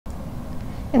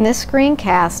In this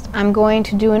screencast, I'm going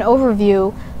to do an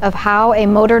overview of how a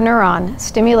motor neuron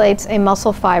stimulates a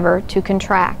muscle fiber to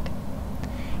contract.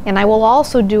 And I will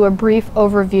also do a brief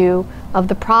overview of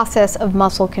the process of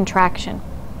muscle contraction.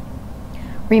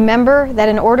 Remember that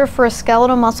in order for a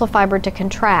skeletal muscle fiber to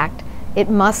contract, it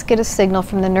must get a signal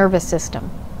from the nervous system.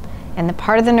 And the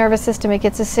part of the nervous system it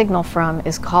gets a signal from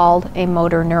is called a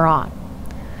motor neuron.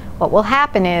 What will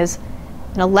happen is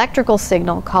an electrical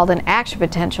signal called an action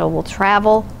potential will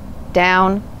travel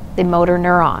down the motor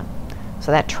neuron.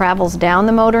 So that travels down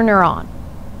the motor neuron.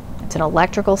 It's an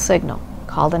electrical signal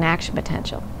called an action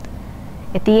potential.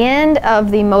 At the end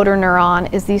of the motor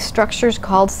neuron is these structures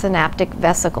called synaptic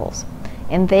vesicles,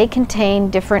 and they contain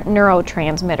different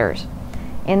neurotransmitters.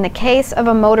 In the case of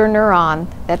a motor neuron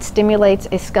that stimulates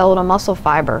a skeletal muscle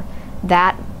fiber,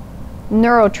 that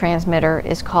neurotransmitter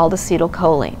is called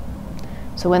acetylcholine.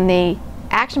 So when the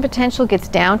action potential gets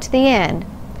down to the end,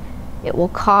 it will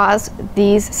cause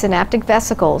these synaptic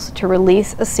vesicles to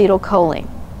release acetylcholine.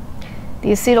 The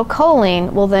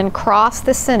acetylcholine will then cross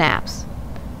the synapse.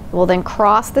 It will then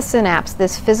cross the synapse,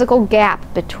 this physical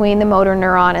gap between the motor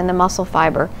neuron and the muscle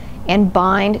fiber, and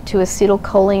bind to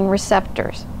acetylcholine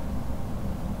receptors.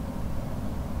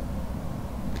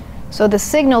 So the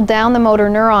signal down the motor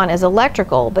neuron is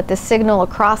electrical, but the signal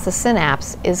across the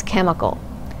synapse is chemical.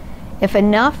 If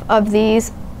enough of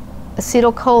these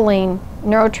acetylcholine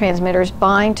neurotransmitters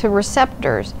bind to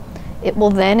receptors, it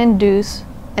will then induce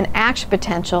an action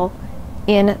potential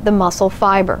in the muscle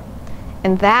fiber.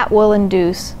 And that will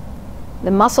induce the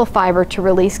muscle fiber to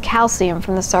release calcium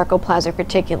from the sarcoplasmic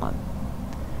reticulum.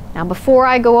 Now, before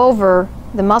I go over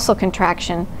the muscle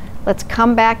contraction, let's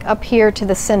come back up here to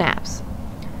the synapse.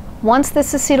 Once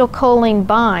this acetylcholine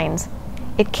binds,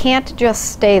 it can't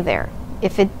just stay there.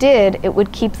 If it did, it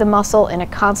would keep the muscle in a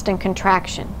constant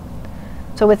contraction.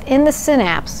 So within the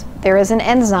synapse, there is an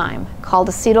enzyme called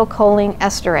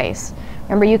acetylcholinesterase.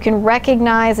 Remember, you can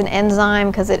recognize an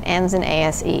enzyme because it ends in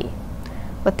ASE.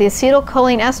 What the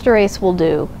acetylcholinesterase will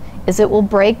do is it will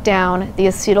break down the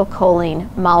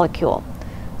acetylcholine molecule.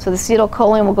 So the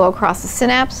acetylcholine will go across the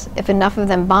synapse. If enough of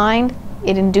them bind,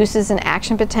 it induces an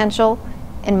action potential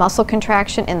and muscle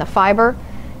contraction in the fiber.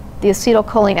 The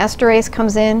acetylcholinesterase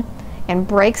comes in and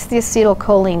breaks the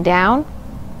acetylcholine down,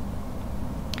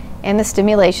 and the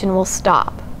stimulation will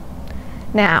stop.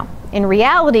 Now, in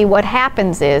reality, what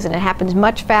happens is, and it happens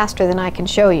much faster than I can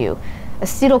show you,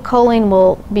 acetylcholine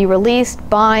will be released,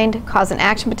 bind, cause an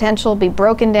action potential, be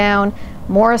broken down,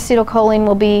 more acetylcholine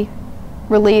will be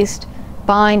released,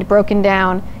 bind, broken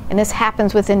down, and this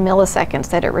happens within milliseconds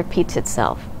that it repeats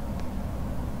itself.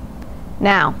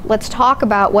 Now, let's talk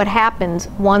about what happens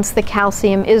once the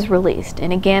calcium is released.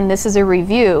 And again, this is a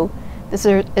review. This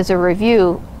is a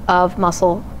review of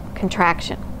muscle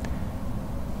contraction.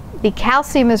 The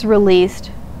calcium is released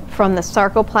from the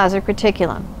sarcoplasmic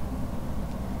reticulum,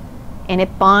 and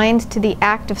it binds to the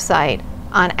active site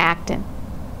on actin.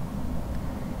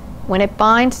 When it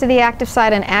binds to the active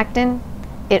site on actin,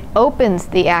 it opens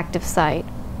the active site,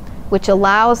 which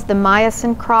allows the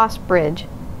myosin cross bridge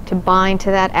to bind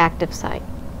to that active site.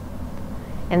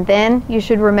 And then you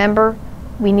should remember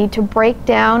we need to break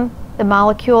down the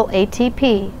molecule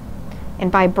ATP, and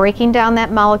by breaking down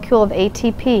that molecule of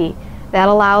ATP, that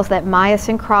allows that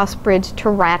myosin cross bridge to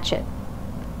ratchet.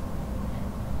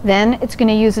 Then it's going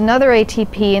to use another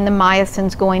ATP and the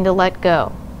myosin's going to let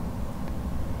go.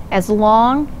 As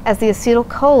long as the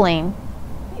acetylcholine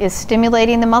is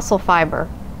stimulating the muscle fiber,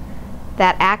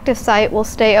 that active site will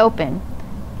stay open.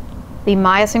 The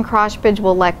myosin cross bridge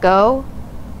will let go,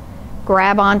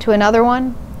 grab onto another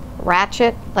one,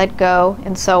 ratchet, let go,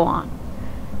 and so on.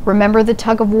 Remember the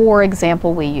tug of war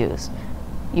example we used.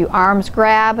 You arms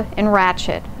grab and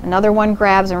ratchet. Another one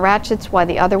grabs and ratchets while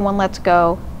the other one lets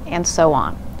go, and so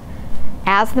on.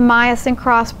 As the myosin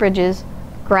cross bridges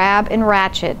grab and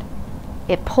ratchet,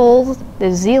 it pulls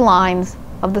the Z lines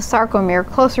of the sarcomere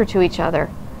closer to each other,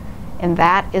 and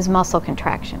that is muscle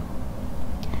contraction.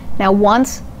 Now,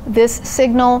 once this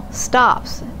signal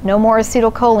stops, no more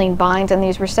acetylcholine binds on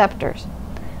these receptors,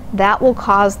 that will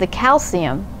cause the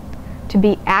calcium to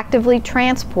be actively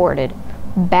transported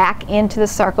back into the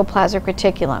sarcoplasmic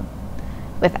reticulum.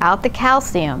 Without the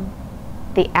calcium,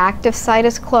 the active site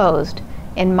is closed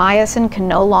and myosin can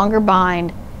no longer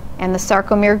bind, and the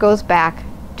sarcomere goes back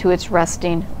to its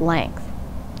resting length.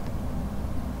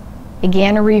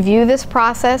 Again, to review this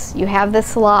process, you have this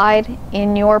slide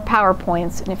in your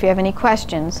PowerPoints, and if you have any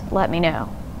questions, let me know.